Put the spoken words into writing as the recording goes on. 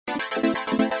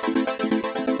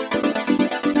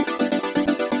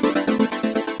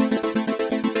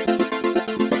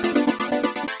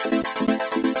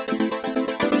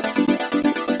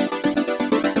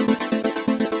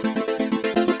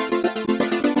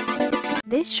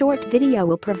This short video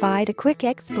will provide a quick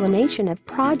explanation of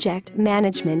project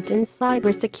management and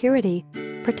cybersecurity.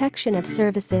 Protection of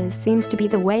services seems to be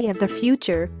the way of the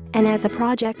future, and as a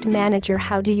project manager,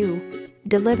 how do you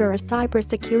deliver a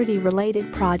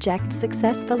cybersecurity-related project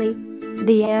successfully?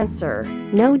 The answer: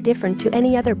 no different to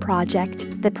any other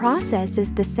project. The process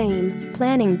is the same,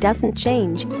 planning doesn't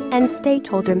change, and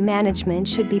stakeholder management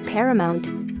should be paramount.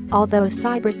 Although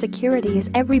cybersecurity is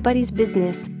everybody's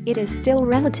business, it is still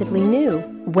relatively new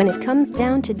when it comes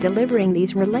down to delivering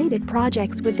these related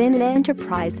projects within an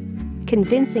enterprise.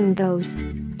 Convincing those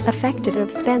affected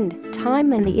of spend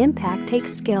time and the impact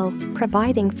takes skill.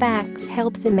 Providing facts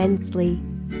helps immensely.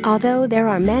 Although there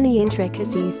are many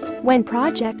intricacies when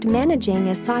project managing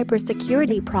a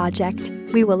cybersecurity project,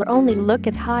 we will only look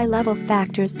at high-level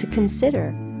factors to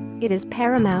consider. It is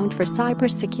paramount for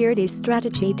cybersecurity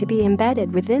strategy to be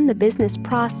embedded within the business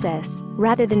process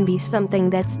rather than be something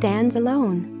that stands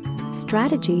alone.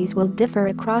 Strategies will differ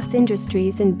across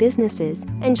industries and businesses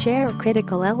and share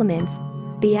critical elements.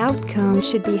 The outcome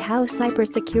should be how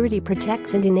cybersecurity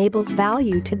protects and enables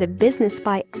value to the business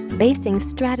by basing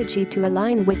strategy to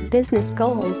align with business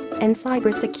goals, and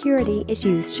cybersecurity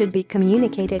issues should be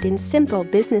communicated in simple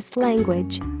business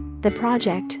language. The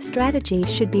project strategy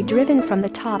should be driven from the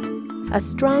top. A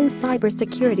strong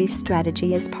cybersecurity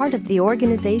strategy is part of the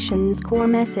organization's core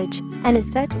message and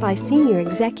is set by senior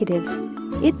executives.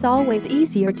 It's always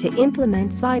easier to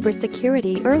implement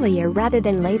cybersecurity earlier rather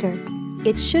than later.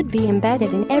 It should be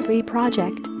embedded in every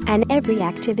project and every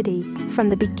activity from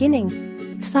the beginning.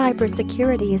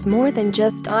 Cybersecurity is more than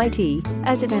just IT,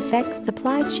 as it affects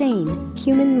supply chain,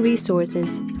 human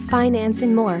resources, finance,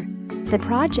 and more. The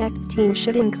project team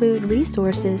should include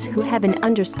resources who have an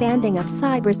understanding of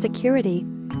cybersecurity.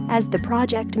 As the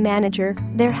project manager,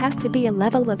 there has to be a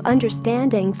level of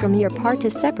understanding from your part to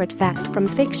separate fact from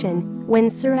fiction when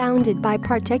surrounded by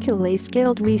particularly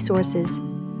skilled resources.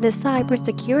 The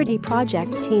cybersecurity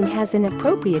project team has an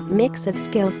appropriate mix of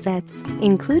skill sets,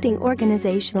 including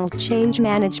organizational change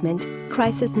management,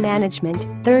 crisis management,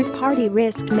 third-party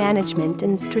risk management,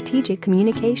 and strategic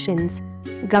communications.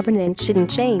 Governance shouldn't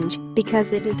change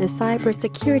because it is a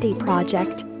cybersecurity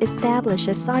project. Establish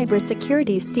a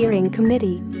cybersecurity steering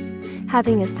committee.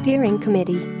 Having a steering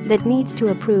committee that needs to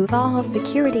approve all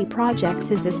security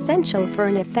projects is essential for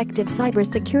an effective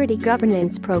cybersecurity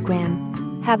governance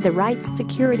program. Have the right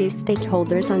security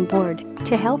stakeholders on board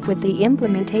to help with the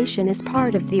implementation as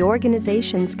part of the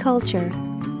organization's culture.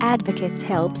 Advocates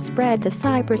help spread the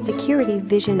cybersecurity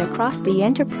vision across the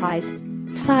enterprise.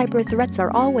 Cyber threats are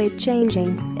always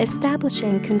changing.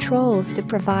 Establishing controls to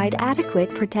provide adequate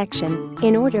protection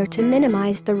in order to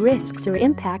minimize the risks or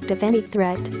impact of any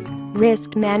threat.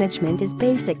 Risk management is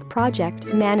basic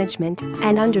project management,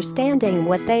 and understanding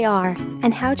what they are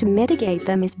and how to mitigate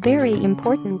them is very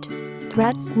important.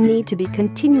 Threats need to be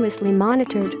continuously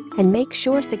monitored and make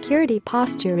sure security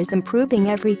posture is improving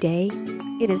every day.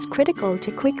 It is critical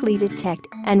to quickly detect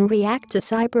and react to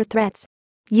cyber threats.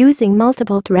 Using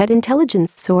multiple threat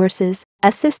intelligence sources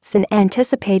assists in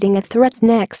anticipating a threat's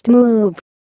next move.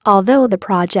 Although the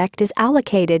project is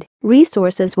allocated,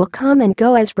 resources will come and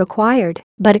go as required,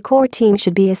 but a core team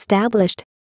should be established.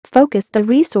 Focus the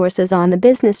resources on the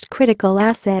business-critical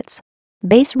assets.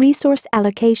 Base resource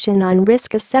allocation on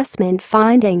risk assessment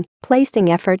finding, placing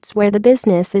efforts where the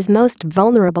business is most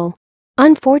vulnerable.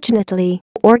 Unfortunately,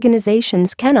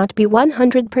 organizations cannot be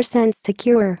 100%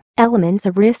 secure. Elements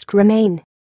of risk remain.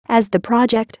 As the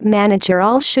project manager,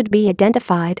 all should be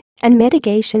identified and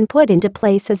mitigation put into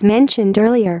place as mentioned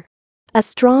earlier. A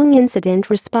strong incident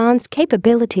response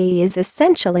capability is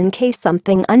essential in case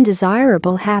something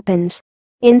undesirable happens.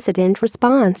 Incident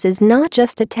response is not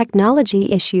just a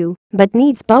technology issue, but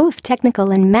needs both technical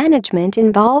and management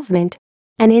involvement.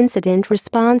 An incident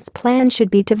response plan should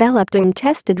be developed and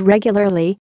tested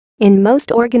regularly. In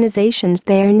most organizations,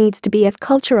 there needs to be a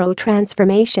cultural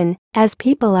transformation, as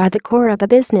people are the core of a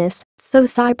business, so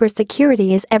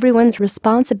cybersecurity is everyone's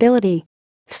responsibility.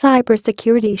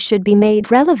 Cybersecurity should be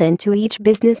made relevant to each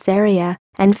business area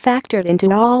and factored into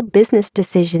all business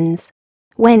decisions.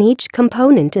 When each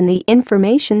component in the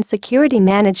information security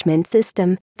management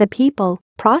system, the people,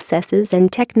 processes,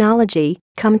 and technology,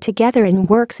 come together and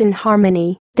works in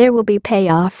harmony, there will be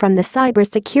payoff from the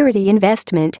cybersecurity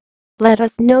investment. Let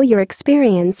us know your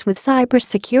experience with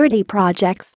cybersecurity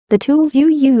projects, the tools you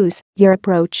use, your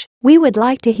approach. We would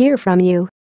like to hear from you.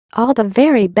 All the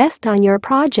very best on your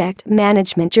project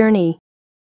management journey.